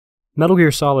Metal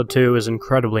Gear Solid 2 is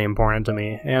incredibly important to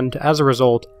me, and as a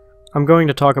result, I'm going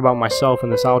to talk about myself in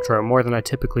this outro more than I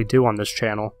typically do on this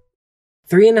channel.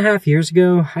 3.5 years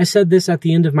ago, I said this at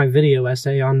the end of my video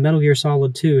essay on Metal Gear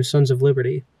Solid 2: Sons of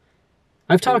Liberty.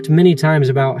 I've talked many times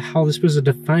about how this was a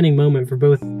defining moment for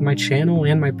both my channel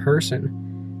and my person.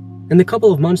 In the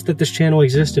couple of months that this channel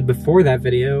existed before that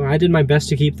video, I did my best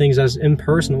to keep things as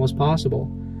impersonal as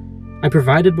possible. I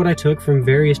provided what I took from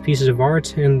various pieces of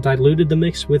art and diluted the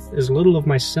mix with as little of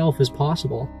myself as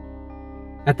possible.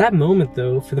 At that moment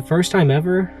though, for the first time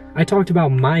ever, I talked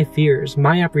about my fears,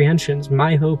 my apprehensions,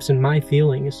 my hopes, and my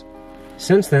feelings.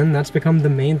 Since then, that's become the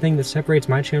main thing that separates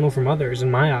my channel from others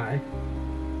in my eye.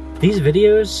 These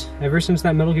videos, ever since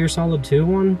that Metal Gear Solid 2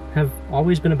 one, have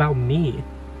always been about me.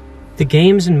 The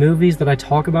games and movies that I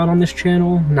talk about on this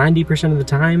channel, 90% of the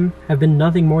time, have been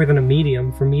nothing more than a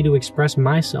medium for me to express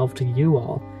myself to you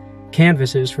all,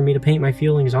 canvases for me to paint my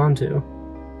feelings onto.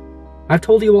 I've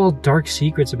told you all dark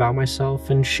secrets about myself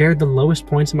and shared the lowest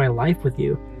points in my life with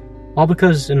you, all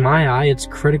because, in my eye, it's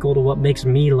critical to what makes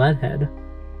me Leadhead.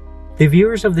 The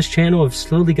viewers of this channel have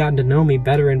slowly gotten to know me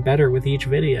better and better with each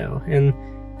video, and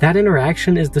that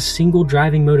interaction is the single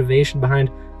driving motivation behind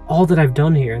all that I've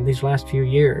done here in these last few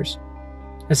years.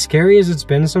 As scary as it's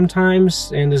been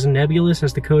sometimes, and as nebulous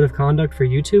as the code of conduct for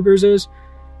YouTubers is,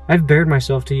 I've bared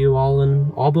myself to you all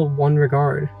in all but one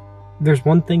regard. There's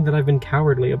one thing that I've been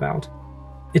cowardly about.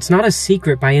 It's not a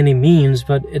secret by any means,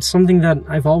 but it's something that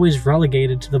I've always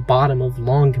relegated to the bottom of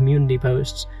long community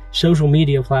posts, social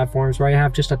media platforms where I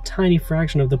have just a tiny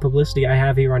fraction of the publicity I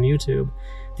have here on YouTube,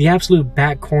 the absolute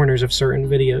back corners of certain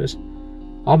videos.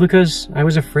 All because I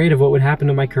was afraid of what would happen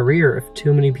to my career if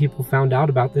too many people found out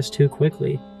about this too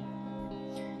quickly.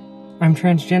 I'm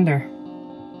transgender.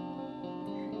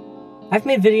 I've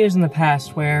made videos in the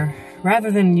past where,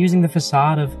 rather than using the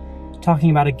facade of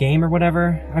talking about a game or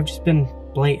whatever, I've just been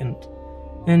blatant,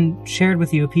 and shared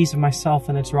with you a piece of myself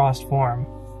in its rawest form.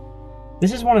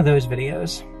 This is one of those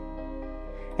videos.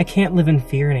 I can't live in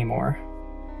fear anymore.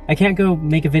 I can't go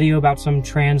make a video about some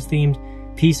trans-themed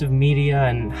piece of media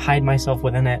and hide myself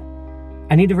within it.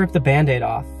 I need to rip the band-aid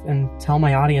off and tell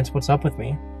my audience what's up with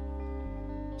me.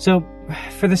 So,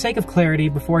 for the sake of clarity,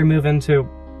 before I move into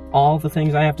all the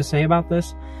things I have to say about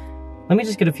this, let me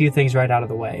just get a few things right out of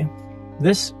the way.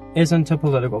 This isn't a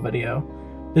political video.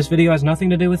 This video has nothing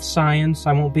to do with science.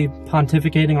 I won't be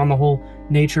pontificating on the whole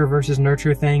nature versus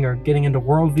nurture thing or getting into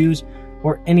worldviews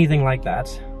or anything like that.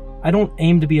 I don't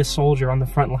aim to be a soldier on the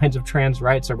front lines of trans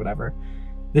rights or whatever.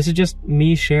 This is just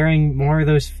me sharing more of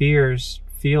those fears,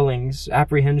 feelings,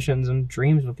 apprehensions, and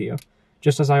dreams with you,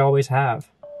 just as I always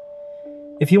have.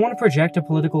 If you want to project a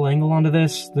political angle onto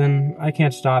this, then I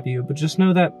can't stop you, but just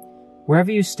know that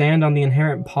wherever you stand on the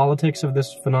inherent politics of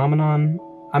this phenomenon,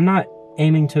 I'm not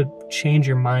aiming to change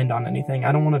your mind on anything.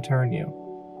 I don't want to turn you.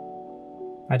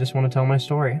 I just want to tell my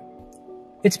story.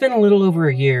 It's been a little over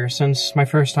a year since my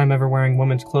first time ever wearing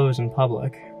women's clothes in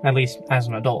public, at least as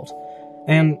an adult.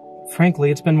 And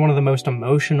frankly, it's been one of the most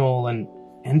emotional and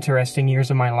interesting years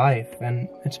of my life, and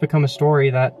it's become a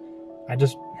story that I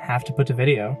just have to put to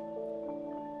video.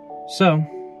 So,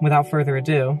 without further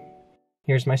ado,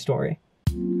 here's my story.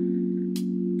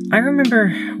 I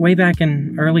remember way back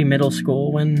in early middle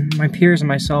school when my peers and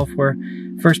myself were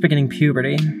first beginning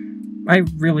puberty. I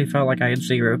really felt like I had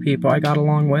zero people I got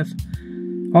along with.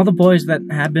 All the boys that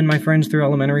had been my friends through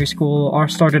elementary school all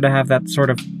started to have that sort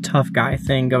of tough guy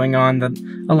thing going on that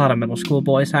a lot of middle school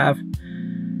boys have.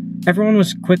 Everyone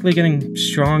was quickly getting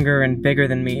stronger and bigger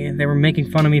than me. They were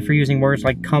making fun of me for using words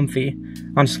like comfy.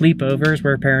 On sleepovers,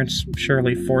 where parents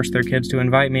surely forced their kids to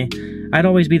invite me, I'd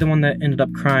always be the one that ended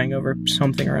up crying over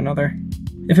something or another.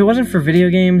 If it wasn't for video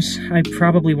games, I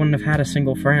probably wouldn't have had a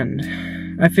single friend.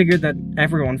 I figured that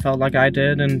everyone felt like I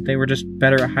did, and they were just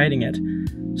better at hiding it.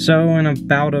 So, in a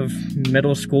bout of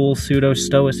middle school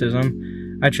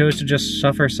pseudo-stoicism, I chose to just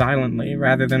suffer silently,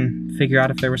 rather than figure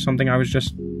out if there was something I was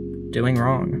just doing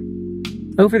wrong.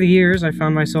 Over the years, I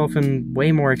found myself in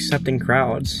way more accepting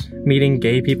crowds, meeting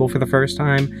gay people for the first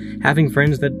time, having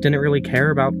friends that didn't really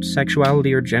care about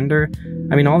sexuality or gender.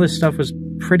 I mean, all this stuff was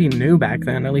pretty new back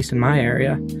then, at least in my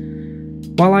area.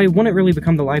 While I wouldn't really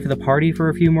become the life of the party for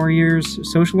a few more years,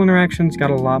 social interactions got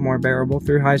a lot more bearable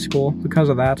through high school because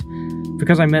of that.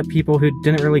 Because I met people who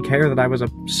didn't really care that I was a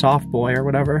soft boy or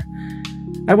whatever.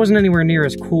 I wasn't anywhere near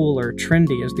as cool or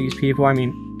trendy as these people. I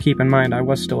mean, keep in mind I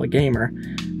was still a gamer.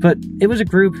 But it was a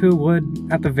group who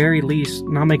would, at the very least,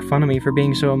 not make fun of me for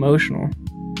being so emotional.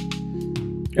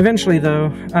 Eventually,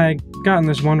 though, I got in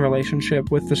this one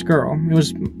relationship with this girl. It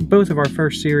was both of our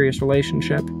first serious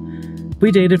relationship.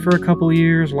 We dated for a couple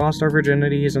years, lost our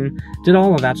virginities, and did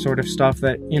all of that sort of stuff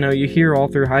that, you hear all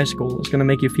through high school is gonna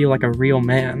make you feel like a real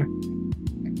man.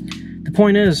 The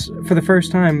point is, for the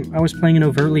first time, I was playing an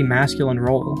overtly masculine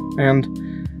role, and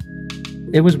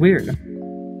it was weird.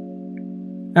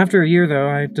 After a year, though,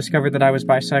 I discovered that I was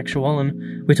bisexual,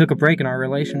 and we took a break in our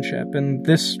relationship, and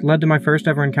this led to my first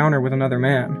ever encounter with another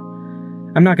man.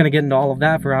 I'm not going to get into all of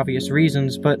that for obvious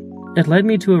reasons, but it led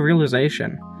me to a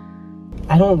realization.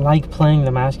 I don't like playing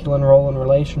the masculine role in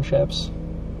relationships.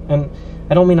 And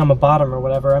I don't mean I'm a bottom or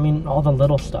whatever, I mean all the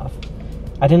little stuff.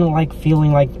 I didn't like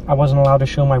feeling like I wasn't allowed to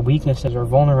show my weaknesses or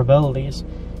vulnerabilities.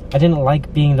 I didn't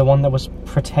like being the one that was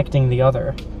protecting the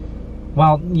other.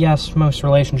 While, yes, most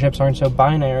relationships aren't so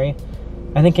binary,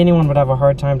 I think anyone would have a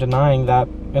hard time denying that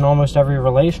in almost every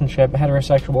relationship,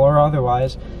 heterosexual or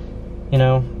otherwise,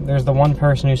 there's the one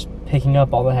person who's picking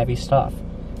up all the heavy stuff.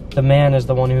 The man is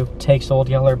the one who takes old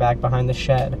Yeller back behind the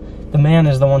shed. The man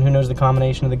is the one who knows the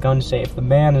combination of the gun safe. The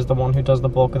man is the one who does the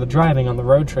bulk of the driving on the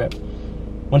road trip.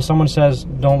 When someone says,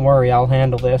 "Don't worry, I'll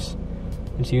handle this,"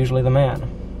 it's usually the man.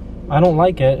 I don't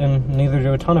like it, and neither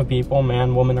do a ton of people,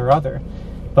 man, woman, or other.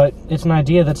 But it's an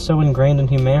idea that's so ingrained in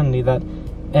humanity that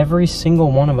every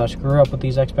single one of us grew up with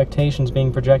these expectations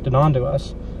being projected onto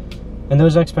us. And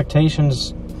those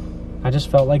expectations, I just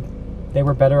felt like they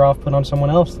were better off put on someone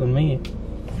else than me.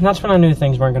 And that's when I knew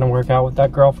things weren't going to work out with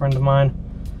that girlfriend of mine.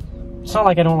 It's not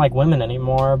like I don't like women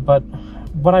anymore, but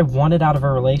what I wanted out of a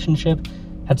relationship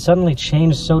had suddenly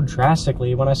changed so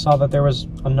drastically when I saw that there was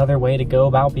another way to go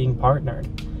about being partnered.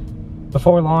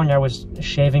 Before long, I was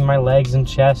shaving my legs and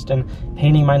chest and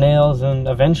painting my nails, and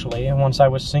eventually, once I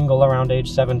was single around age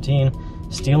 17,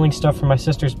 stealing stuff from my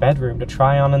sister's bedroom to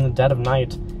try on in the dead of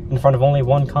night in front of only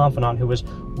one confidant who was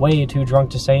way too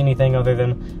drunk to say anything other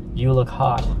than, "You look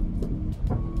hot."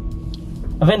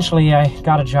 Eventually, I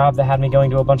got a job that had me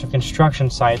going to a bunch of construction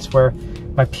sites where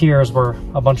my peers were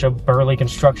a bunch of burly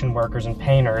construction workers and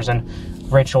painters and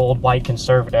rich old white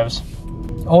conservatives.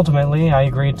 Ultimately, I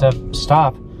agreed to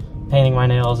stop painting my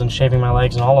nails and shaving my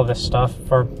legs and all of this stuff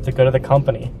for the good of the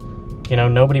company.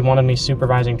 Nobody wanted me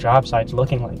supervising job sites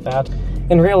looking like that.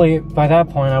 And really, by that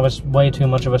point, I was way too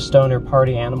much of a stoner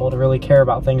party animal to really care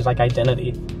about things like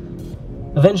identity.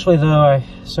 Eventually, though, I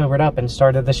sobered up and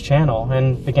started this channel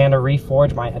and began to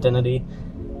reforge my identity.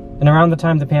 And around the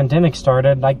time the pandemic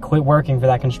started, I quit working for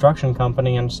that construction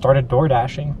company and started door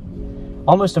dashing.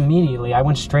 Almost immediately, I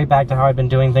went straight back to how I'd been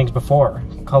doing things before.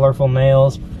 Colorful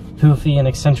nails, poofy and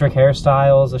eccentric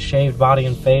hairstyles, a shaved body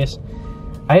and face.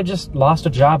 I had just lost a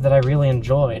job that I really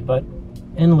enjoyed, but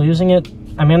in losing it,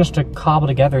 I managed to cobble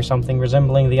together something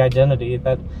resembling the identity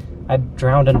that I'd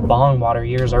drowned in bong water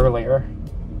years earlier.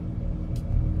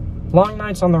 Long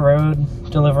nights on the road,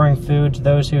 delivering food to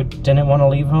those who didn't want to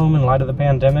leave home in light of the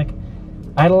pandemic,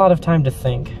 I had a lot of time to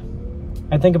think.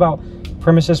 I'd think about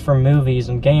premises for movies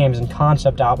and games and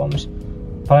concept albums,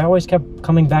 but I always kept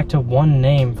coming back to one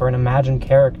name for an imagined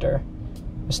character,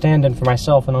 a stand-in for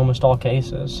myself in almost all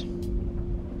cases.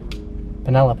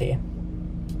 Penelope.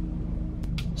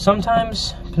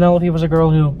 Sometimes, Penelope was a girl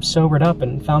who sobered up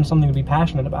and found something to be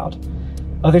passionate about.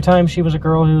 Other times, she was a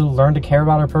girl who learned to care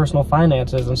about her personal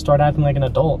finances and start acting like an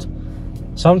adult.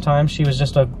 Sometimes, she was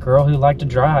just a girl who liked to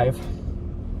drive.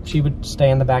 She would stay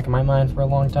in the back of my mind for a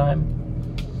long time.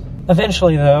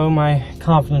 Eventually, though, my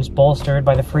confidence bolstered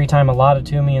by the free time allotted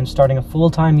to me in starting a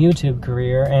full-time YouTube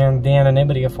career and the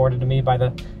anonymity afforded to me by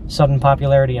the sudden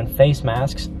popularity in face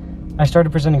masks, I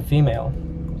started presenting female.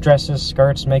 Dresses,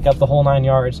 skirts, makeup, the whole 9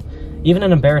 yards. Even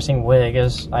an embarrassing wig,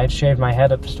 as I had shaved my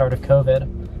head at the start of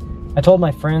COVID. I told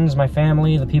my friends, my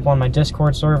family, the people on my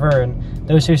Discord server, and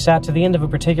those who sat to the end of a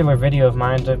particular video of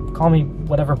mine to call me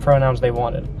whatever pronouns they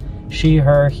wanted. She,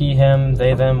 her, he, him,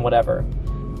 they, them, whatever.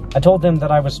 I told them that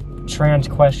I was trans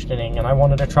questioning and I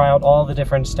wanted to try out all the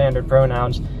different standard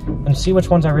pronouns and see which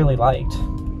ones I really liked.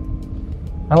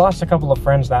 I lost a couple of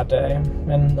friends that day,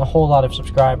 and a whole lot of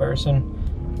subscribers, and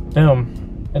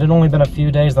boom. It had only been a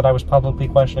few days that I was publicly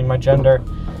questioning my gender,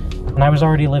 and I was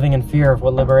already living in fear of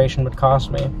what liberation would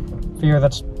cost me. Fear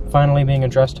that's finally being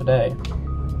addressed today.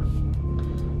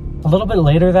 A little bit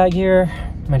later that year,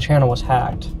 my channel was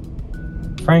hacked.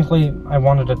 Frankly, I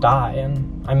wanted to die,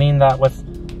 and I mean that with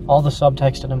all the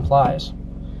subtext it implies.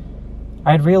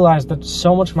 I had realized that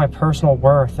so much of my personal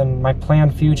worth and my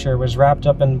planned future was wrapped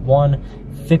up in one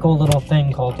fickle little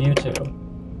thing called YouTube.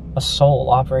 A soul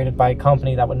operated by a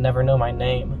company that would never know my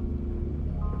name.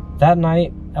 That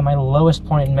night, at my lowest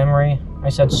point in memory, I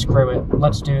said, "Screw it,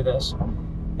 let's do this."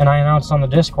 And I announced on the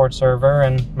Discord server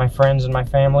and my friends and my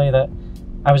family that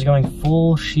I was going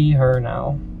full she-her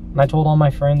now. And I told all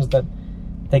my friends that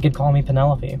they could call me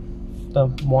Penelope. the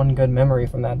one good memory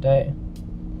from that day.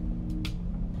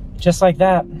 Just like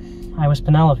that, I was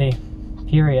Penelope.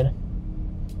 Period.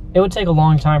 It would take a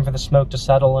long time for the smoke to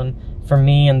settle and for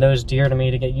me and those dear to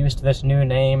me to get used to this new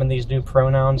name and these new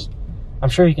pronouns. I'm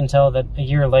sure you can tell that a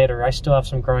year later I still have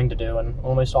some growing to do in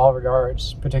almost all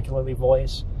regards, particularly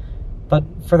voice. But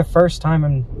for the first time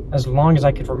in as long as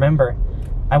I could remember,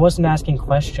 I wasn't asking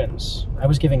questions, I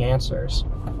was giving answers.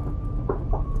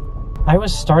 I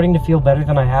was starting to feel better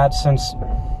than I had since,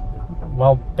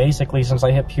 well, basically since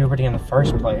I hit puberty in the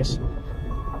first place.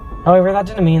 However, that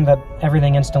didn't mean that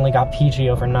everything instantly got peachy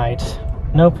overnight.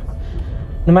 Nope.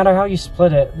 No matter how you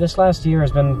split it, this last year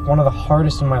has been one of the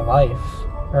hardest in my life,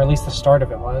 or at least the start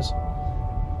of it was.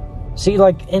 See,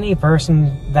 like any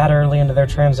person that early into their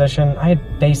transition, I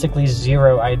had basically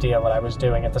zero idea what I was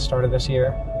doing at the start of this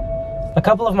year. A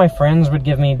couple of my friends would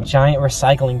give me giant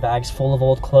recycling bags full of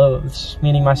old clothes,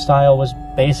 meaning my style was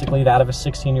basically that of a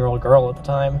 16-year-old girl at the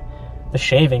time. The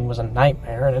shaving was a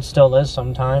nightmare, and it still is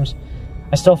sometimes.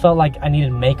 I still felt like I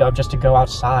needed makeup just to go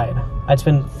outside. I'd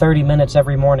spend 30 minutes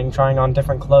every morning trying on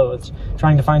different clothes,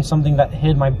 trying to find something that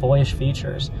hid my boyish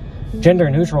features.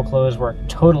 Gender-neutral clothes were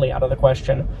totally out of the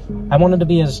question. I wanted to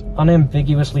be as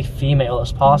unambiguously female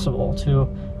as possible to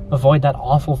avoid that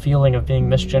awful feeling of being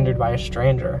misgendered by a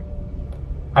stranger.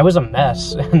 I was a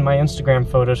mess, and my Instagram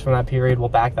photos from that period will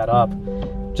back that up.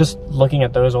 Just looking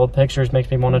at those old pictures makes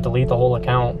me want to delete the whole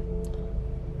account.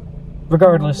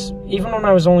 Regardless, even when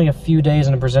I was only a few days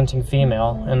into presenting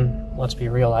female, and let's be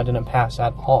real, I didn't pass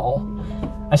at all,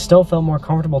 I still felt more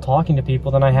comfortable talking to people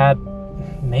than I had,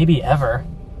 maybe ever.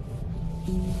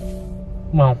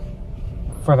 Well,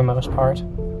 for the most part.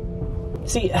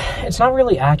 See, it's not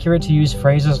really accurate to use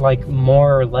phrases like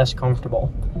more or less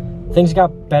comfortable. Things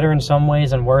got better in some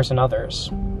ways and worse in others.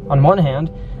 On one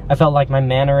hand, I felt like my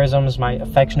mannerisms, my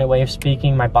affectionate way of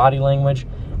speaking, my body language,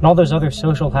 and all those other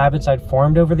social habits I'd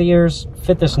formed over the years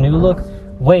fit this new look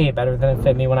way better than it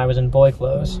fit me when I was in boy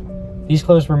clothes. These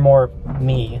clothes were more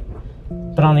me.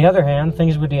 But on the other hand,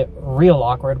 things would get real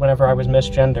awkward whenever I was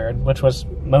misgendered, which was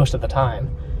most of the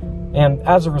time. And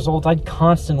as a result, I'd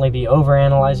constantly be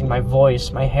overanalyzing my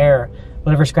voice, my hair,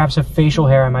 whatever scraps of facial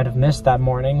hair I might have missed that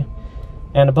morning.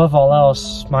 And above all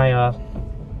else, my,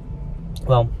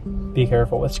 well, be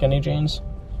careful with skinny jeans.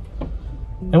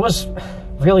 It was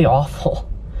really awful.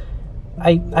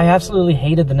 I absolutely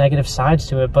hated the negative sides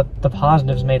to it, but the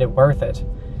positives made it worth it.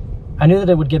 I knew that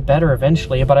it would get better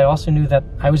eventually, but I also knew that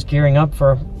I was gearing up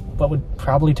for what would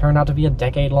probably turn out to be a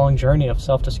decade-long journey of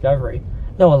self-discovery.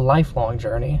 No, a lifelong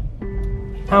journey.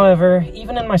 However,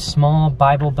 even in my small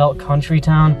Bible Belt country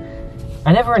town,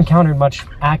 I never encountered much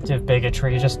active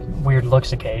bigotry, just weird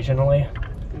looks occasionally.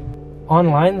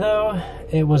 Online, though,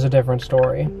 it was a different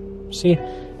story. See,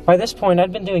 by this point,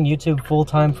 I'd been doing YouTube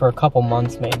full-time for a couple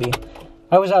months, maybe.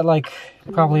 I was at, like,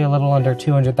 probably a little under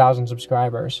 200,000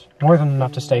 subscribers. More than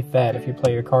enough to stay fed if you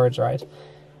play your cards right.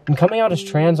 And coming out as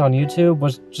trans on YouTube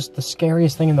was just the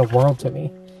scariest thing in the world to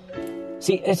me.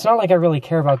 See, it's not like I really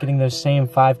care about getting those same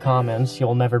 5 comments,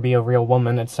 "you'll never be a real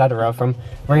woman," etc. from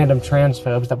random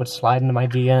transphobes that would slide into my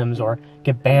DMs or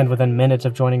get banned within minutes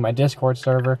of joining my Discord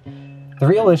server. The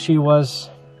real issue was,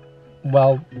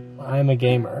 well, I'm a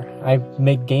gamer. I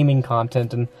make gaming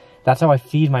content, and that's how I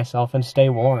feed myself and stay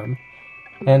warm.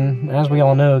 And as we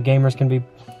all know, gamers can be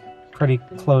pretty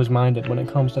close-minded when it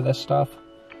comes to this stuff.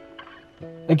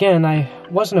 Again, I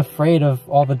wasn't afraid of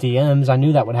all the DMs. I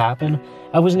knew that would happen.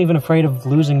 I wasn't even afraid of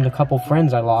losing the couple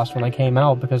friends I lost when I came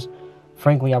out, because,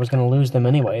 frankly, I was going to lose them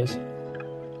anyways.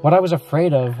 What I was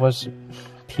afraid of was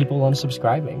people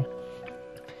unsubscribing.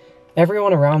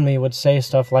 Everyone around me would say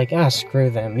stuff like, screw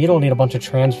them, you don't need a bunch of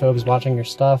transphobes watching your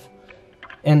stuff.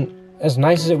 And as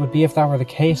nice as it would be if that were the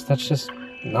case, that's just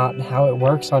not how it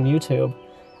works on YouTube.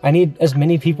 I need as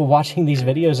many people watching these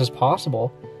videos as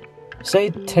possible.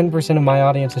 Say 10% of my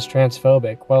audience is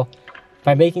transphobic. Well,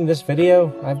 by making this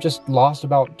video, I've just lost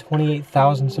about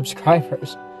 28,000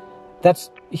 subscribers.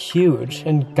 That's huge,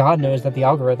 and God knows that the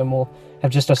algorithm will have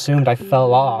just assumed I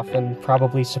fell off and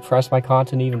probably suppressed my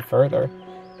content even further.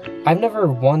 I've never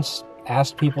once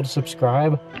asked people to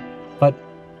subscribe, but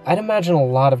I'd imagine a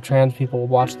lot of trans people will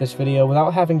watch this video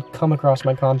without having come across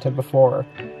my content before.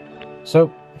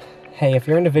 So, hey, if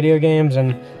you're into video games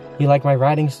and you like my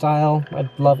writing style, I'd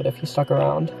love it if you stuck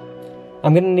around.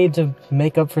 I'm gonna need to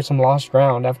make up for some lost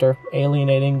ground after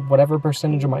alienating whatever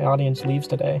percentage of my audience leaves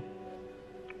today.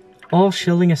 All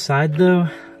shilling aside, though,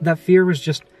 that fear was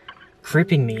just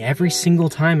gripping me every single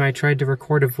time I tried to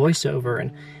record a voiceover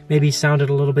and maybe sounded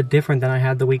a little bit different than I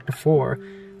had the week before,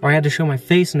 or I had to show my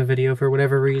face in a video for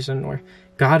whatever reason, or,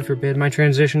 God forbid, my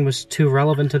transition was too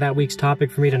relevant to that week's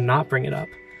topic for me to not bring it up.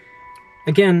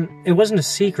 Again, it wasn't a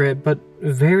secret, but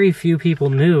very few people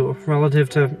knew relative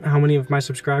to how many of my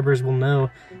subscribers will know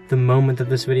the moment that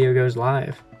this video goes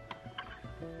live.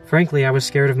 Frankly, I was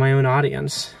scared of my own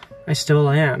audience. I still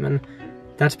am, and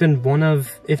that's been one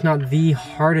of, if not the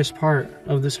hardest part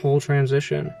of this whole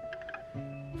transition.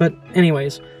 But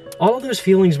anyways, all of those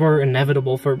feelings were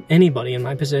inevitable for anybody in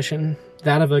my position,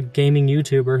 that of a gaming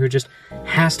YouTuber who just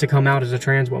has to come out as a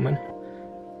trans woman.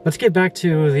 Let's get back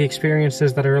to the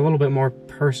experiences that are a little bit more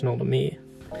personal to me.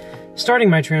 Starting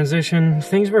my transition,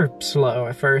 things were slow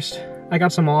at first. I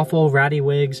got some awful, ratty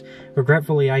wigs.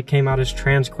 Regretfully, I came out as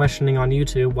trans questioning on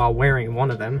YouTube while wearing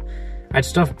one of them. I'd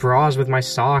stuff bras with my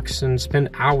socks and spend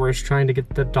hours trying to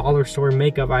get the dollar store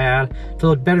makeup I had to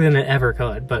look better than it ever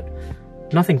could, but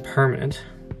nothing permanent.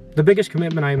 The biggest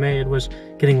commitment I made was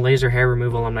getting laser hair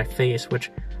removal on my face, which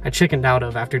I chickened out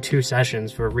of after 2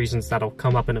 sessions for reasons that'll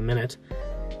come up in a minute.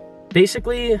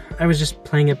 Basically, I was just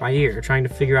playing it by ear, trying to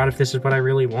figure out if this is what I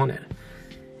really wanted.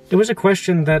 It was a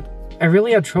question that I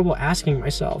really had trouble asking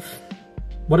myself.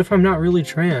 What if I'm not really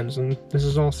trans and this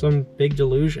is all some big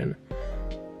delusion?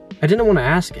 I didn't want to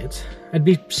ask it. I'd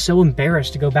be so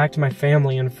embarrassed to go back to my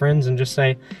family and friends and just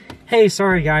say, hey,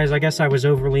 sorry guys, I guess I was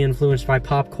overly influenced by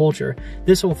pop culture.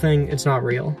 This whole thing, it's not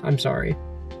real. I'm sorry.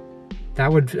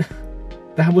 That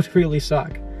would really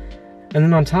suck. And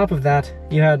then on top of that,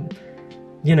 you had,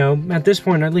 you know, at this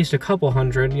point, at least a couple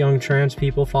hundred young trans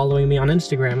people following me on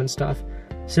Instagram and stuff,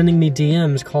 sending me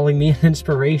DMs, calling me an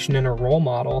inspiration and a role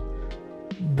model,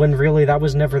 when really that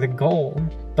was never the goal.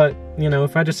 But, you know,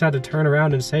 if I just had to turn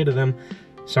around and say to them,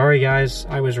 sorry guys,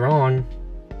 I was wrong,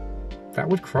 that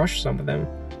would crush some of them.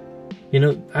 You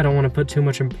know, I don't want to put too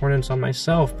much importance on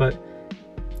myself, but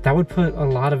that would put a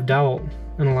lot of doubt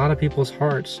in a lot of people's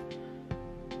hearts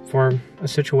for a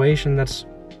situation that's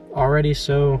already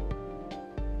so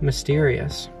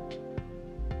mysterious.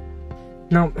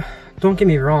 Now, don't get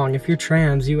me wrong, if you're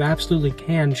trans, you absolutely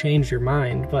can change your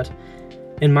mind, but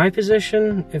in my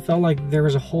position, it felt like there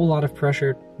was a whole lot of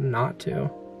pressure not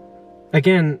to.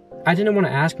 Again, I didn't want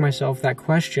to ask myself that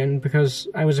question because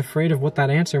I was afraid of what that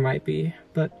answer might be,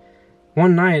 but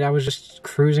one night I was just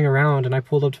cruising around and I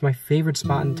pulled up to my favorite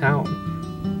spot in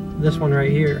town, this one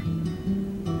right here,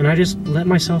 and I just let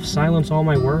myself silence all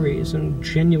my worries and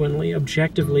genuinely,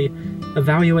 objectively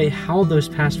evaluate how those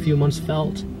past few months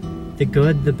felt. The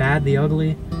good, the bad, the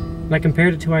ugly, and I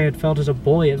compared it to how I had felt as a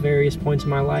boy at various points in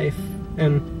my life,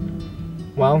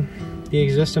 and, well, the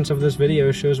existence of this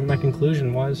video shows what my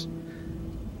conclusion was.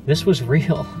 This was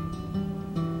real.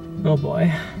 Oh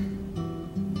boy.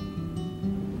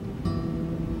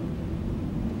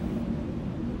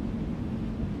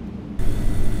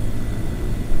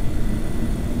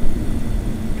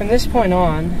 From this point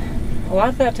on, a lot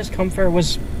of that discomfort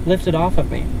was lifted off of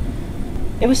me.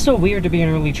 It was still weird to be an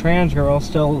early trans girl,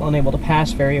 still unable to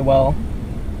pass very well,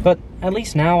 but at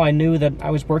least now I knew that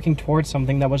I was working towards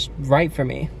something that was right for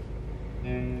me.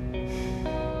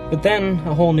 But then,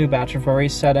 a whole new batch of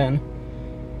worries set in.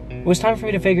 It was time for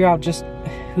me to figure out just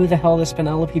who the hell this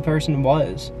Penelope person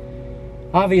was.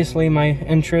 Obviously, my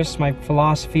interests, my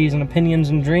philosophies and opinions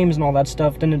and dreams and all that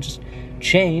stuff didn't just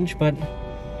change, but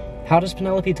how does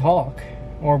Penelope talk?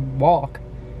 Or walk?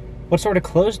 What sort of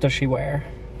clothes does she wear?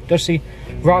 Does she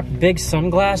rock big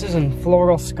sunglasses and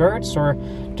floral skirts, or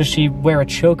does she wear a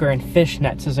choker and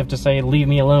fishnets as if to say, leave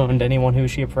me alone, to anyone who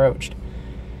she approached?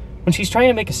 When she's trying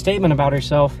to make a statement about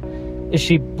herself, is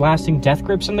she blasting death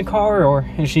grips in the car, or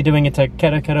is she doing it to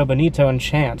Quero Quero Bonito and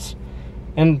Chance?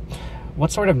 And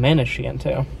what sort of men is she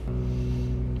into?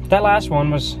 That last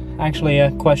one was actually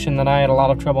a question that I had a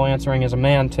lot of trouble answering as a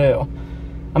man, too.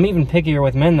 I'm even pickier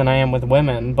with men than I am with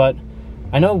women, but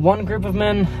I know one group of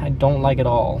men I don't like at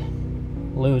all.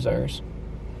 Losers.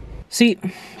 See,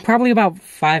 probably about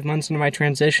 5 months into my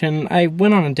transition, I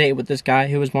went on a date with this guy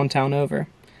who was one town over.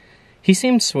 He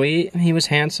seemed sweet, he was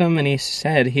handsome, and he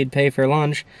said he'd pay for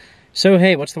lunch, so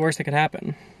hey, what's the worst that could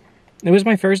happen? It was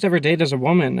my first ever date as a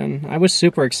woman, and I was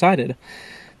super excited.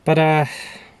 But,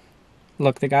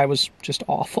 look, the guy was just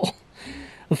awful.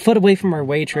 A foot away from our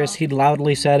waitress, he'd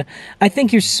loudly said, "I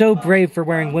think you're so brave for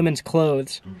wearing women's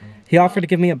clothes." He offered to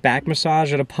give me a back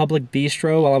massage at a public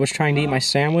bistro while I was trying to eat my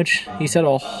sandwich. He said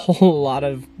a whole lot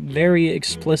of very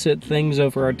explicit things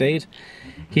over our date.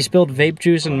 He spilled vape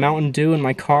juice and Mountain Dew in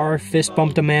my car, fist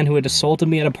bumped a man who had assaulted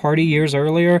me at a party years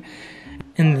earlier,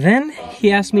 and then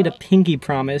he asked me to pinky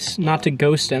promise not to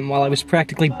ghost him while I was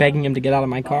practically begging him to get out of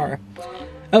my car.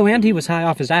 Oh, and he was high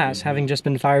off his ass, having just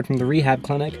been fired from the rehab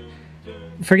clinic.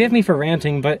 Forgive me for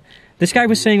ranting, but this guy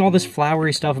was saying all this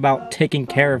flowery stuff about taking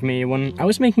care of me when I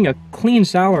was making a clean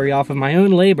salary off of my own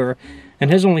labor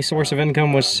and his only source of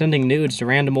income was sending nudes to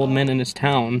random old men in his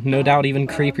town, no doubt even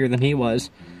creepier than he was.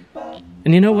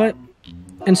 And you know what?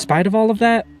 In spite of all of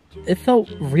that, it felt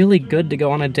really good to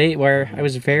go on a date where I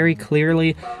was very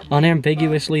clearly,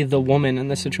 unambiguously the woman in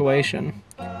the situation.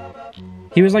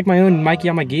 He was like my own Mike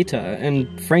Yamagita,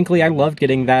 and frankly, I loved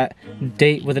getting that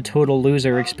date with a total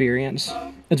loser experience.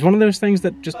 It's one of those things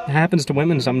that just happens to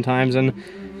women sometimes, and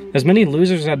as many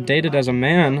losers I've dated as a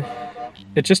man,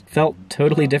 it just felt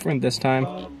totally different this time.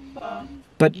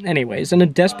 But anyways, in a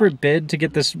desperate bid to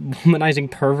get this womanizing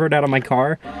pervert out of my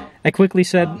car, I quickly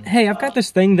said, "Hey, I've got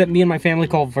this thing that me and my family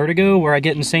call vertigo, where I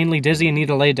get insanely dizzy and need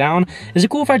to lay down. Is it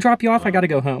cool if I drop you off? I gotta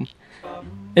go home."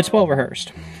 It's well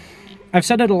rehearsed. I've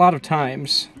said it a lot of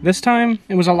times. This time,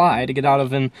 it was a lie to get out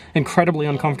of an incredibly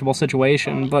uncomfortable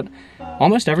situation, but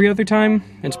almost every other time,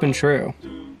 it's been true.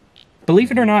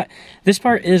 Believe it or not, this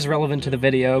part is relevant to the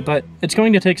video, but it's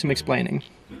going to take some explaining.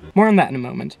 More on that in a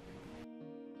moment.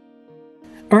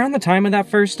 Around the time of that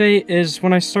first date is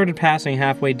when I started passing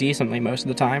halfway decently most of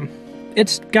the time.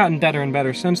 It's gotten better and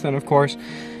better since then, of course,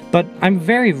 but I'm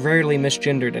very rarely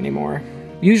misgendered anymore.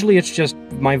 Usually it's just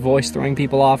my voice throwing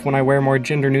people off when I wear more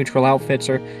gender-neutral outfits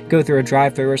or go through a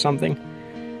drive-thru or something.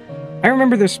 I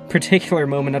remember this particular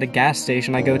moment at a gas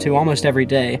station I go to almost every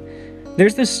day.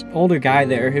 There's this older guy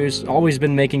there who's always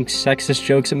been making sexist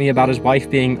jokes at me about his wife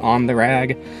being on the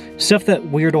rag, stuff that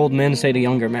weird old men say to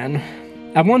younger men.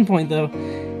 At one point, though,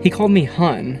 he called me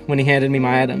hun when he handed me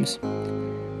my items.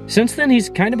 Since then, he's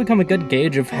kind of become a good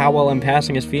gauge of how well I'm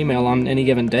passing as female on any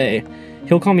given day.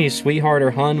 He'll call me sweetheart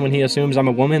or hun when he assumes I'm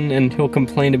a woman, and he'll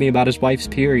complain to me about his wife's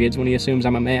periods when he assumes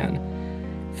I'm a man.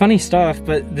 Funny stuff,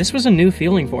 but this was a new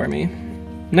feeling for me.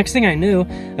 Next thing I knew,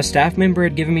 a staff member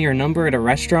had given me her number at a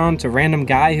restaurant, a random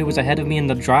guy who was ahead of me in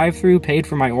the drive-thru paid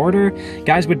for my order,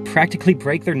 guys would practically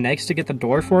break their necks to get the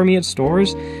door for me at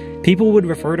stores, people would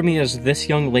refer to me as this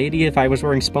young lady if I was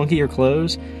wearing spunkier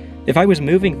clothes. If I was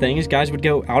moving things, guys would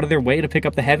go out of their way to pick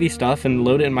up the heavy stuff and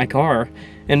load it in my car.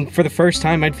 And for the first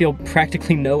time, I'd feel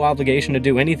practically no obligation to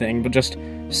do anything, but just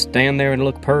stand there and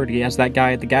look purty, as that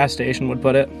guy at the gas station would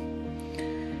put it.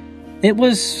 It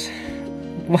was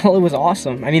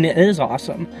awesome. I mean, it is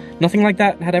awesome. Nothing like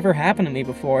that had ever happened to me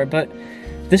before, but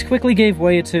this quickly gave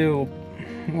way to,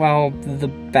 well, the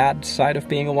bad side of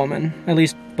being a woman. At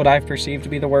least what I've perceived to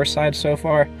be the worst side so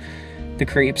far. The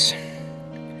creeps.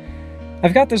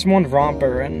 I've got this one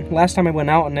romper, and last time I went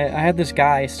out in it, I had this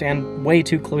guy stand way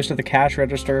too close to the cash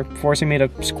register, forcing me to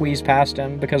squeeze past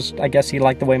him, because I guess he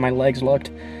liked the way my legs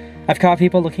looked. I've caught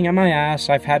people looking at my ass,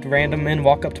 I've had random men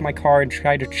walk up to my car and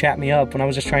try to chat me up when I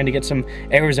was just trying to get some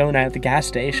Arizona at the gas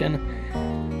station.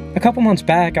 A couple months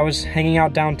back, I was hanging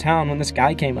out downtown when this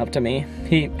guy came up to me.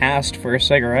 He asked for a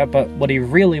cigarette, but what he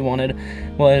really wanted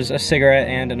was a cigarette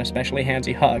and an especially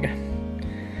handsy hug.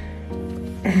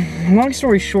 Long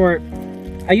story short,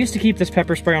 I used to keep this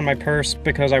pepper spray on my purse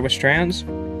because I was trans.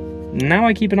 Now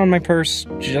I keep it on my purse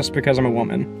just because I'm a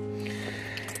woman.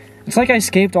 It's like I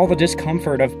escaped all the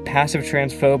discomfort of passive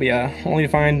transphobia, only to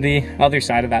find the other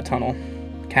side of that tunnel.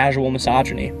 Casual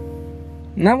misogyny.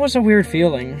 And that was a weird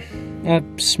feeling. A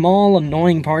small,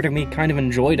 annoying part of me kind of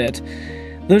enjoyed it.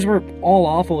 Those were all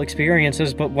awful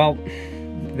experiences, but, well,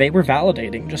 they were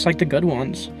validating, just like the good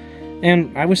ones.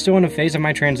 And I was still in a phase of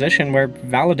my transition where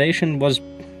validation was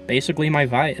basically my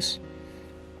vice.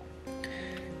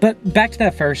 But back to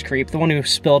that first creep, the one who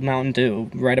spilled Mountain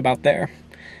Dew, right about there.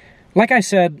 Like I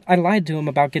said, I lied to him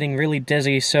about getting really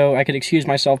dizzy so I could excuse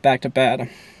myself back to bed.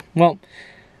 Well,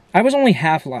 I was only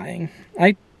half lying.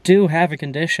 I do have a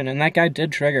condition, and that guy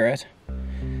did trigger it.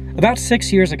 About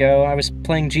 6 years ago, I was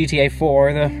playing GTA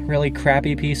 4, the really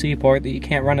crappy PC port that you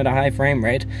can't run at a high frame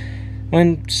rate,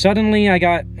 when suddenly I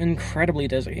got incredibly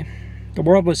dizzy. The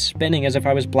world was spinning as if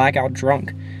I was blackout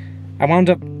drunk. I wound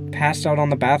up passed out on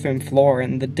the bathroom floor,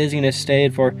 and the dizziness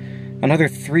stayed for another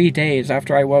 3 days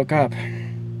after I woke up.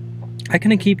 I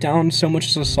couldn't keep down so much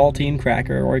as a saltine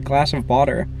cracker or a glass of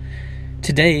water.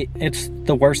 To date, it's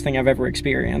the worst thing I've ever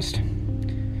experienced.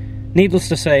 Needless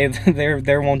to say,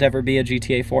 there won't ever be a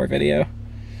GTA 4 video.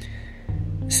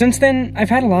 Since then, I've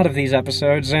had a lot of these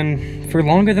episodes, and for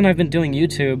longer than I've been doing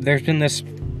YouTube, there's been this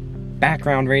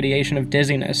background radiation of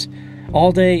dizziness.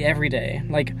 All day, every day.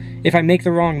 Like, if I make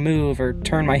the wrong move, or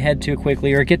turn my head too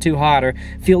quickly, or get too hot, or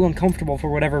feel uncomfortable for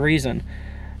whatever reason,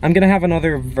 I'm gonna have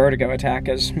another vertigo attack,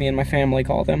 as me and my family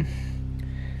call them.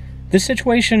 This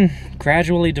situation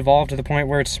gradually devolved to the point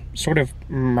where it's sort of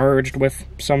merged with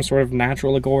some sort of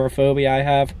natural agoraphobia I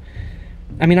have.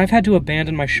 I mean, I've had to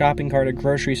abandon my shopping cart at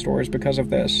grocery stores because of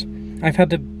this. I've had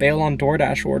to bail on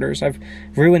DoorDash orders. I've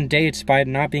ruined dates by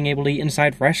not being able to eat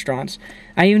inside restaurants.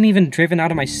 I haven't even driven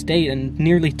out of my state in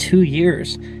nearly 2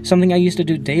 years, something I used to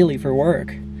do daily for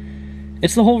work.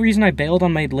 It's the whole reason I bailed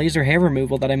on my laser hair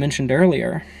removal that I mentioned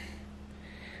earlier.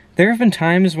 There have been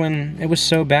times when it was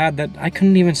so bad that I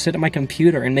couldn't even sit at my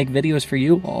computer and make videos for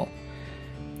you all.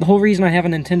 The whole reason I have a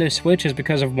Nintendo Switch is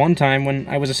because of one time when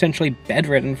I was essentially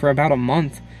bedridden for about a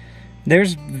month.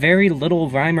 There's very little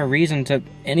rhyme or reason to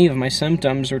any of my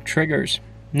symptoms or triggers.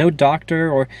 No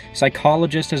doctor or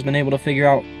psychologist has been able to figure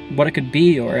out what it could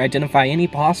be or identify any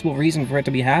possible reason for it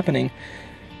to be happening.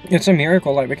 It's a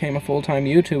miracle I became a full-time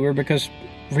YouTuber because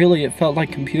really it felt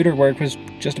like computer work was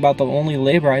just about the only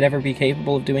labor I'd ever be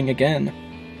capable of doing again.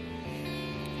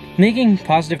 Making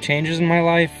positive changes in my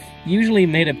life usually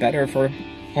made it better for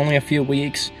only a few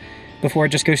weeks before it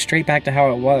just goes straight back to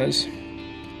how it was.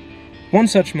 One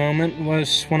such moment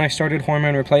was when I started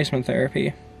hormone replacement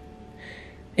therapy.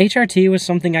 HRT was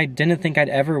something I didn't think I'd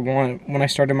ever want when I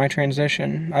started my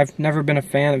transition. I've never been a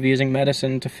fan of using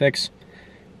medicine to fix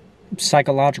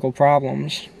psychological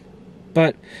problems,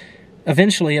 but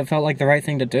eventually it felt like the right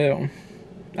thing to do.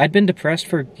 I'd been depressed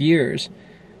for years,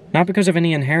 not because of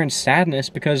any inherent sadness,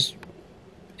 because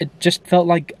it just felt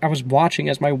like I was watching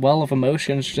as my well of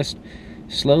emotions just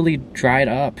slowly dried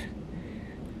up.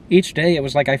 Each day it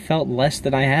was like I felt less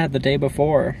than I had the day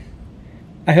before.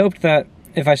 I hoped that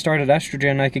if I started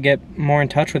estrogen I could get more in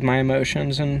touch with my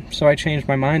emotions, and so I changed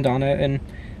my mind on it and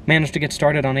managed to get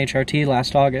started on HRT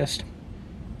last August.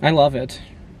 I love it.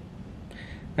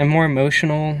 I'm more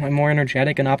emotional, I'm more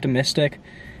energetic and optimistic.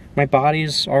 My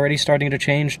body's already starting to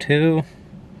change too.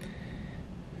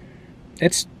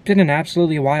 It's been an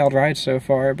absolutely wild ride so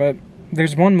far, but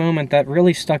there's one moment that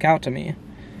really stuck out to me.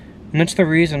 And it's the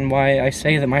reason why I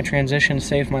say that my transition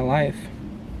saved my life.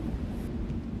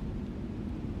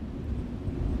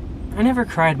 I never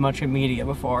cried much at media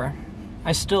before.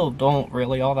 I still don't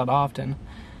really all that often.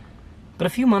 But a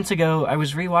few months ago, I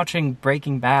was rewatching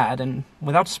Breaking Bad, and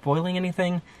without spoiling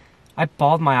anything, I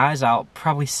bawled my eyes out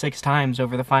probably 6 times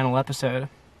over the final episode.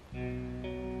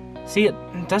 See, it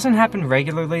doesn't happen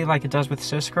regularly like it does with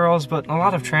cis girls, but a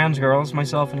lot of trans girls,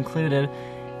 myself included,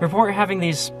 report having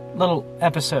these little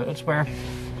episodes where,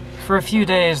 for a few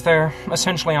days, they're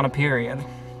essentially on a period.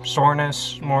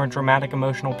 Soreness, more dramatic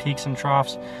emotional peaks and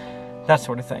troughs, that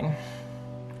sort of thing.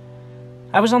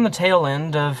 I was on the tail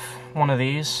end of one of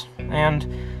these,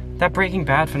 and that Breaking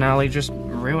Bad finale just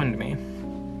ruined me.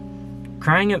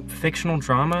 Crying at fictional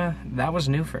drama, that was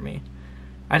new for me.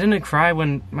 I didn't cry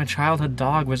when my childhood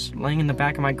dog was laying in the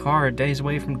back of my car days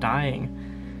away from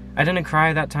dying. I didn't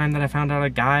cry that time that I found out a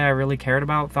guy I really cared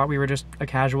about thought we were just a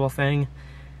casual thing.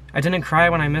 I didn't cry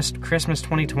when I missed Christmas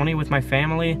 2020 with my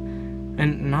family,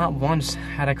 and not once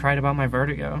had I cried about my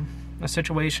vertigo, a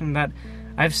situation that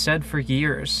I've said for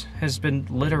years has been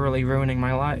literally ruining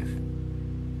my life.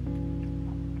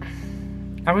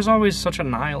 I was always such a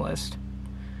nihilist.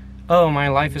 Oh, my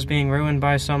life is being ruined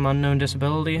by some unknown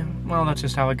disability? Well, that's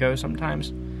just how it goes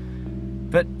sometimes.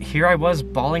 But here I was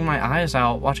bawling my eyes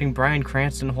out watching Bryan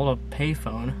Cranston hold a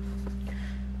payphone.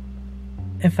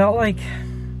 It felt like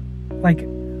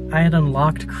I had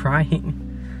unlocked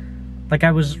crying. Like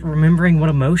I was remembering what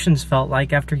emotions felt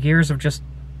like after years of just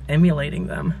emulating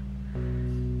them.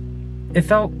 It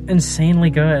felt insanely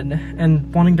good,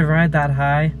 and wanting to ride that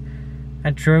high,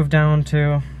 I drove down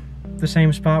to the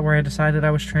same spot where I decided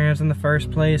I was trans in the first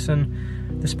place,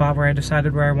 and the spot where I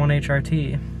decided where I want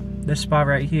HRT. This spot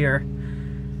right here.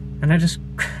 And I just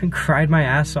cried my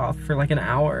ass off for like an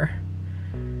hour.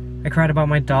 I cried about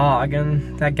my dog,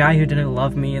 and that guy who didn't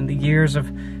love me, and the years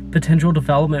of potential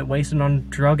development wasted on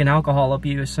drug and alcohol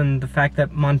abuse, and the fact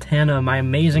that Montana, my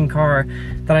amazing car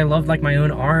that I loved like my own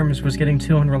arms, was getting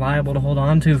too unreliable to hold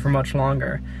on to for much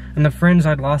longer, and the friends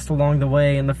I'd lost along the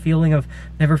way, and the feeling of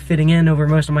never fitting in over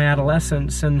most of my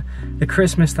adolescence, and the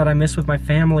Christmas that I missed with my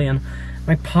family, and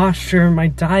my posture, my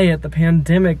diet, the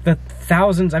pandemic, the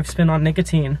thousands I've spent on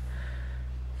nicotine.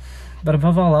 But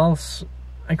above all else,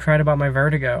 I cried about my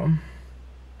vertigo.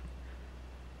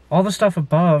 All the stuff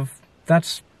above,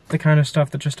 that's the kind of stuff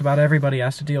that just about everybody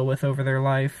has to deal with over their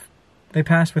life. They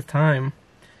pass with time.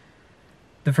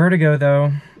 The vertigo,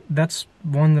 though, that's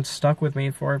one that's stuck with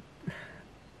me for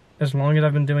as long as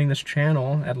I've been doing this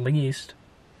channel, at least.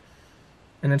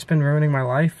 And it's been ruining my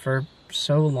life for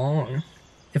so long.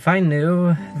 If I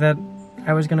knew that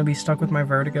I was going to be stuck with my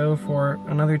vertigo for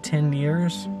another 10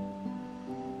 years,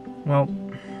 well,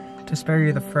 to spare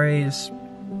you the phrase,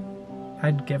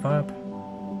 I'd give up.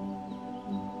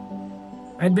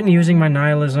 I'd been using my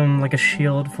nihilism like a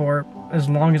shield for as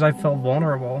long as I felt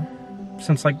vulnerable,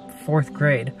 since like 4th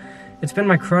grade. It's been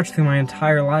my crutch through my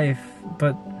entire life,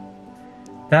 but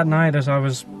that night as I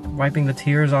was wiping the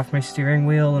tears off my steering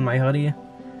wheel in my hoodie,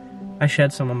 I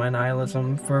shed some of my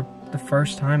nihilism for the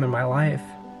first time in my life.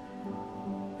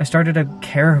 I started to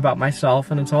care about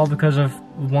myself, and it's all because of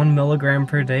 1 milligram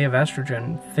per day of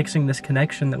estrogen fixing this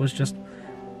connection that was just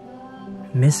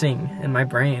missing in my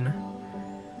brain.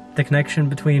 The connection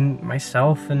between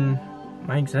myself and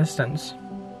my existence.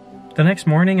 The next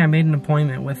morning, I made an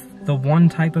appointment with the one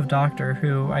type of doctor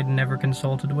who I'd never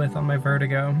consulted with on my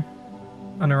vertigo,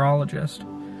 a neurologist.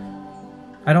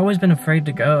 I'd always been afraid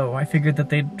to go. I figured that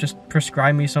they'd just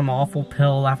prescribe me some awful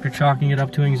pill after chalking it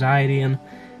up to anxiety, and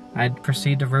I'd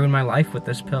proceed to ruin my life with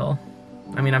this pill.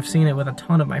 I mean, I've seen it with a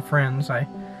ton of my friends. I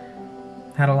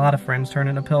had a lot of friends turn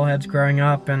into pillheads growing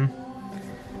up, and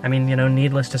I mean, you know,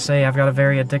 needless to say, I've got a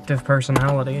very addictive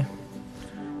personality.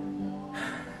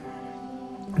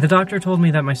 The doctor told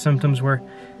me that my symptoms were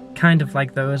kind of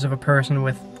like those of a person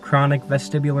with chronic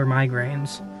vestibular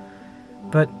migraines.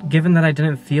 But given that I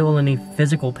didn't feel any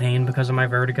physical pain because of my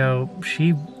vertigo,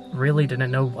 she really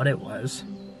didn't know what it was.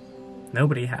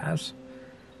 Nobody has.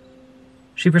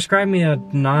 She prescribed me a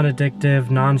non-addictive,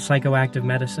 non-psychoactive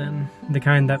medicine, the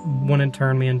kind that wouldn't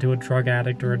turn me into a drug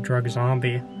addict or a drug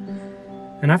zombie.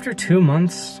 And after 2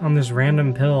 months on this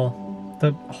random pill,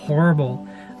 the horrible,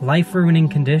 life-ruining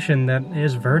condition that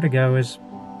is vertigo is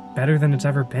better than it's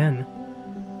ever been.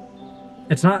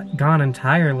 It's not gone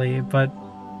entirely, but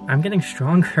I'm getting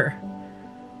stronger.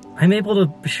 I'm able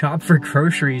to shop for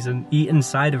groceries and eat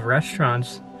inside of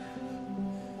restaurants.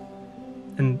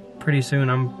 And pretty soon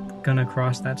I'm gonna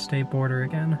cross that state border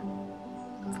again.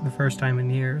 For the first time in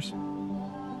years.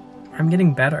 I'm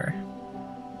getting better.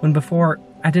 When before,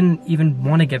 I didn't even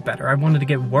want to get better. I wanted to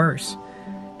get worse.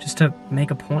 Just to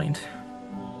make a point.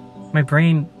 My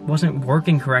brain wasn't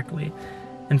working correctly.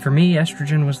 And for me,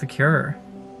 estrogen was the cure.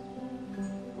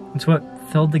 It's what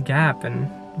filled the gap and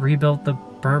rebuilt the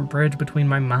burnt bridge between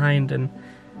my mind and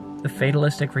the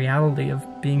fatalistic reality of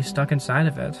being stuck inside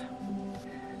of it.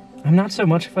 I'm not so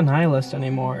much of a nihilist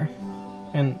anymore,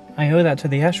 and I owe that to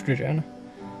the estrogen.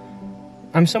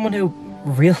 I'm someone who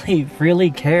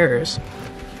really cares.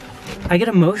 I get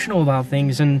emotional about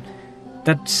things, and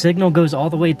that signal goes all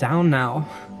the way down now.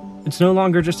 It's no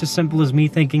longer just as simple as me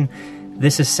thinking,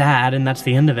 this is sad, and that's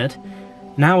the end of it.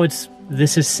 Now it's,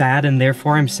 this is sad, and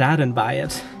therefore I'm saddened by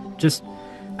it.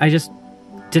 I just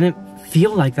didn't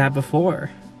feel like that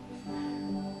before.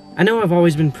 I know I've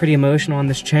always been pretty emotional on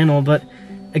this channel, but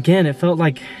again, it felt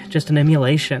like just an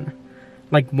emulation.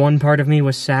 Like one part of me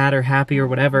was sad or happy or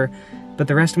whatever, but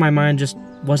the rest of my mind just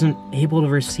wasn't able to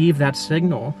receive that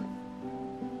signal.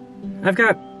 I've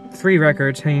got 3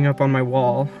 records hanging up on my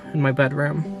wall in my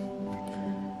bedroom.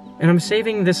 And I'm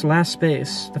saving this last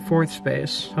space, the 4th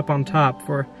space, up on top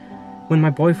for when my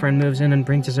boyfriend moves in and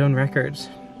brings his own records.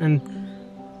 And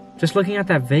just looking at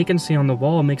that vacancy on the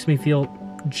wall makes me feel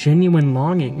genuine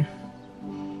longing.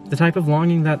 The type of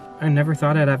longing that I never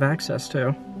thought I'd have access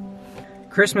to.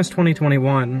 Christmas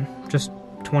 2021, just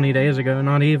 20 days ago,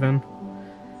 not even.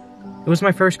 It was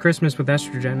my first Christmas with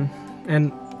estrogen,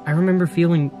 and I remember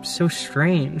feeling so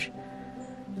strange.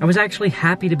 I was actually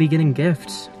happy to be getting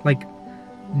gifts, like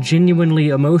genuinely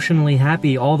emotionally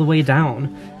happy all the way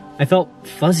down. I felt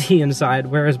fuzzy inside,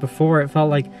 whereas before it felt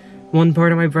like one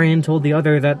part of my brain told the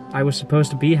other that I was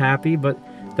supposed to be happy, but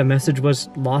the message was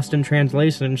lost in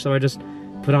translation, so I just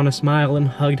put on a smile and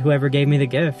hugged whoever gave me the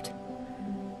gift.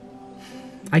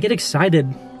 I get excited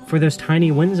for those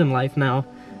tiny wins in life now,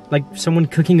 like someone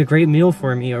cooking a great meal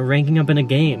for me or ranking up in a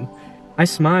game. I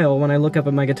smile when I look up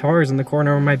at my guitars in the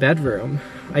corner of my bedroom.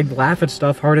 I laugh at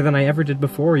stuff harder than I ever did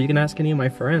before. You can ask any of my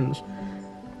friends.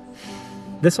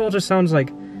 This all just sounds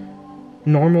like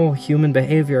normal human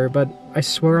behavior, but I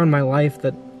swear on my life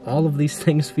that all of these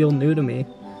things feel new to me.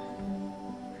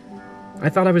 I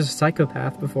thought I was a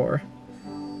psychopath before.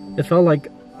 It felt like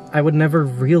I would never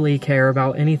really care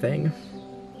about anything.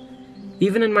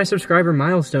 Even in my subscriber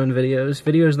milestone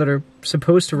videos that are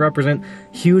supposed to represent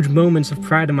huge moments of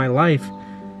pride in my life,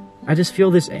 I just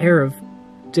feel this air of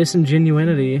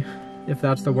disingenuity, if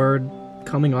that's the word,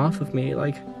 coming off of me,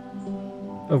 like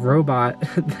a robot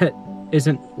that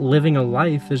isn't living a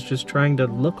life, is just trying to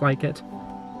look like it.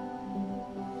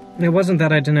 It wasn't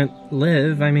that I didn't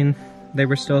live. I mean, there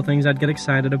were still things I'd get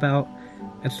excited about.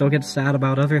 I'd still get sad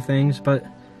about other things, but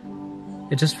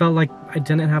it just felt like I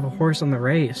didn't have a horse in the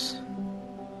race.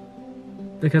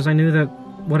 Because I knew that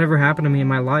whatever happened to me in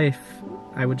my life,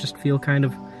 I would just feel kind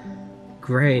of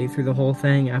gray through the whole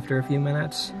thing after a few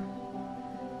minutes.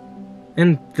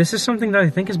 And this is something that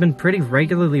I think has been pretty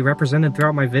regularly represented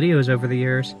throughout my videos over the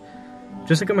years.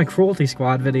 Just look at my Cruelty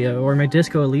Squad video or my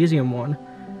Disco Elysium one.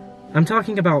 I'm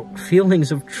talking about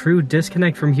feelings of true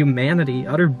disconnect from humanity,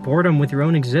 utter boredom with your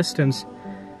own existence,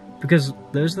 because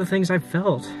those are the things I've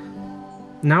felt.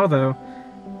 Now though,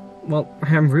 well,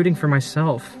 I'm rooting for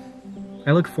myself.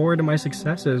 I look forward to my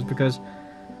successes because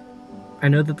I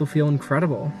know that they'll feel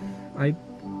incredible. I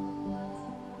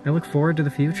look forward to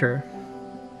the future.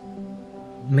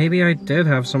 Maybe I did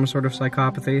have some sort of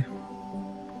psychopathy.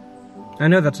 I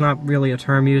know that's not really a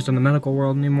term used in the medical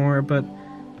world anymore, but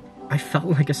I felt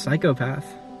like a psychopath.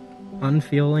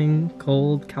 Unfeeling,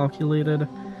 cold, calculated.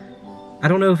 I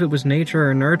don't know if it was nature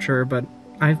or nurture, but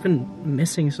I've been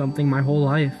missing something my whole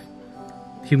life.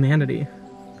 Humanity.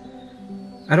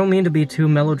 I don't mean to be too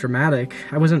melodramatic.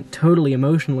 I wasn't totally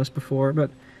emotionless before, but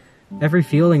every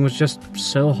feeling was just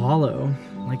so hollow,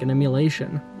 like an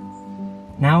emulation.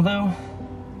 Now though,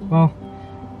 well,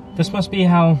 this must be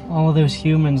how all of those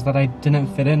humans that I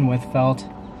didn't fit in with felt.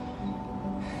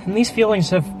 And these feelings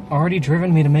have already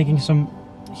driven me to making some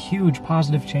huge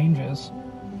positive changes.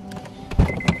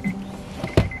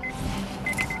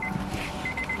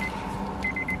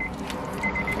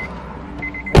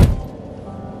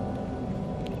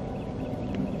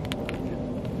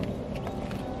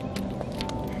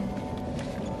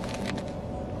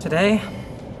 Today,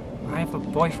 I have a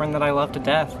boyfriend that I love to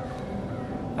death.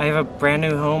 I have a brand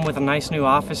new home with a nice new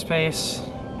office space.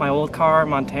 My old car,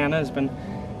 Montana, has been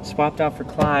swapped out for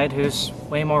Clyde, who's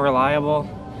way more reliable.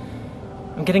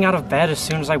 I'm getting out of bed as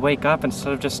soon as I wake up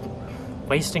instead of just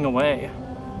wasting away.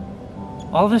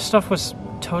 All this stuff was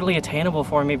totally attainable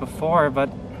for me before, but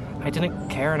I didn't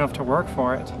care enough to work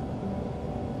for it.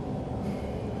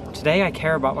 Today I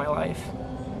care about my life.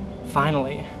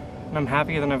 Finally. And I'm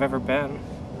happier than I've ever been.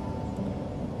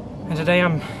 And today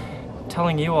I'm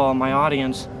telling you all, my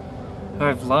audience, who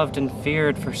I've loved and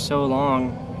feared for so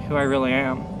long, who I really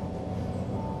am.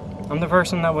 I'm the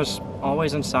person that was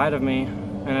always inside of me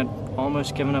and had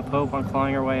almost given up hope on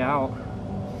clawing her way out.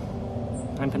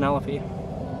 I'm Penelope.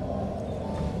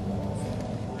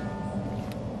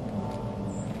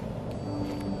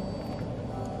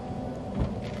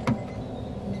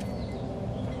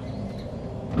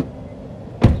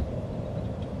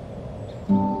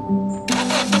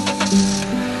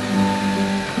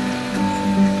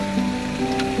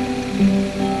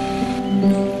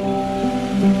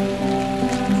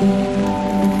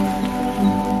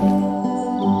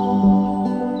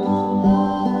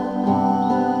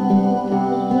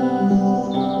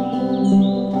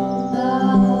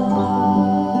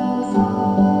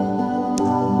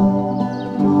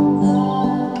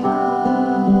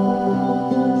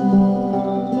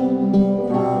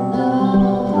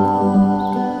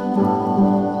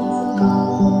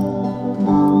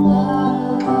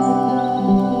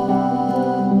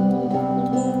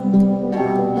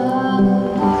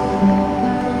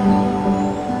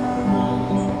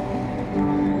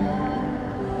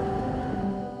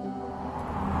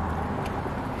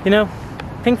 You know,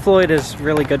 Pink Floyd is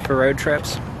really good for road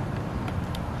trips.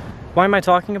 Why am I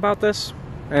talking about this?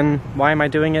 And why am I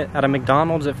doing it at a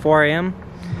McDonald's at 4 a.m.?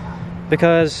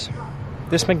 Because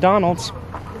this McDonald's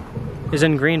is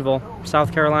in Greenville,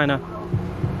 South Carolina.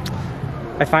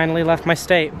 I finally left my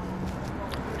state.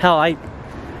 Hell, I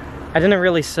didn't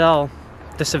really sell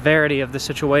the severity of the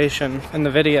situation in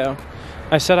the video.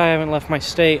 I said I haven't left my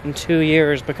state in 2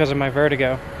 years because of my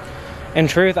vertigo. In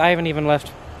truth, I haven't even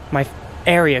left my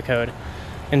area code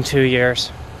in 2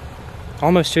 years.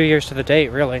 Almost 2 years to the date,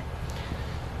 really.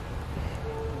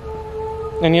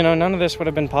 And you know, none of this would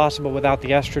have been possible without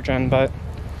the estrogen, but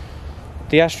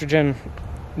the estrogen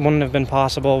wouldn't have been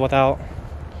possible without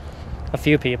a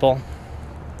few people.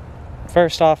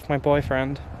 First off, my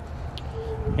boyfriend.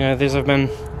 You know, these have been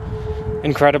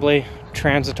incredibly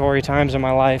transitory times in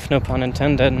my life, no pun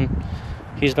intended, and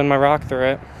he's been my rock through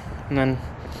it. And then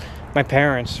my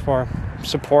parents for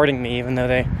supporting me, even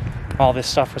though all this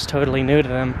stuff was totally new to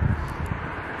them.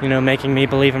 You know, making me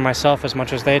believe in myself as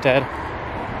much as they did.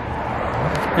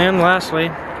 And lastly,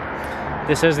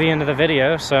 this is the end of the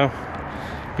video, so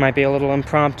it might be a little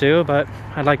impromptu, but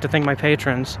I'd like to thank my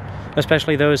patrons,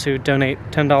 especially those who donate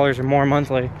 $10 or more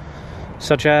monthly,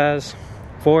 such as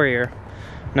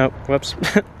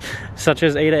such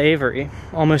as Ada Avery,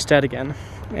 Almost Dead Again,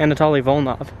 Anatoly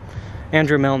Volnov,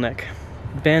 Andrew Melnick,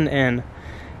 Ben N.,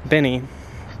 Benny,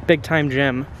 Big Time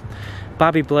Jim,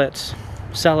 Bobby Blitz,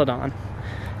 Celadon,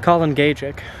 Colin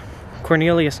Gajic,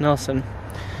 Cornelius Nelson,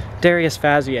 Darius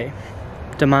Fazier,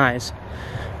 Demise,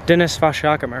 Dennis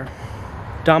Vashakamer,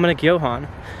 Dominic Johann,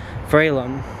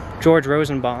 Vralum, George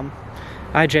Rosenbaum,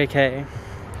 IJK,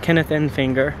 Kenneth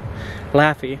Enfinger,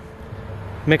 Laffy,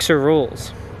 Mixer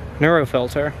Rules,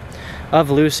 Neurofilter, of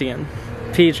Lucian,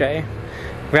 PJ,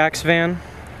 Raxvan,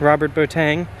 Robert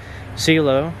Botang,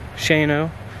 CeeLo,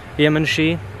 Shano,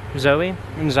 Yemenshi, Zoe,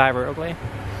 and Zyberogly.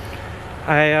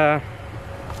 I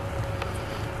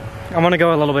want to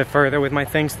go a little bit further with my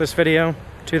thanks this video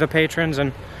to the patrons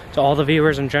and to all the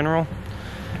viewers in general.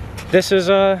 This is,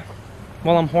 well,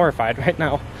 I'm horrified right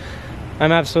now.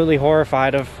 I'm absolutely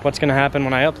horrified of what's going to happen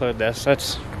when I upload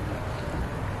this.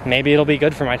 Maybe it'll be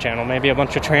good for my channel. Maybe a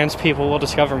bunch of trans people will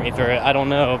discover me through it. I don't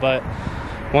know, but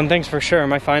one thing's for sure,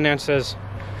 my finances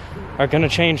are going to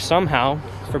change somehow,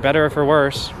 for better or for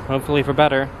worse, hopefully for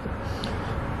better.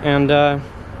 And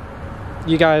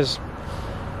you guys,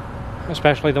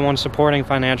 especially the ones supporting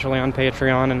financially on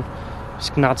Patreon and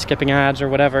not skipping ads or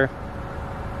whatever,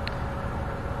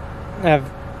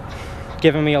 have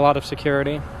given me a lot of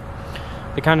security.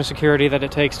 The kind of security that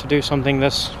it takes to do something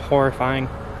this horrifying.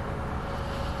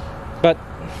 But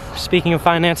speaking of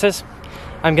finances,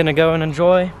 I'm gonna go and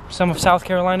enjoy some of South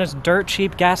Carolina's dirt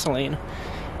cheap gasoline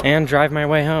and drive my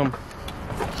way home.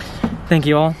 Thank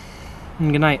you all,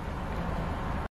 and good night.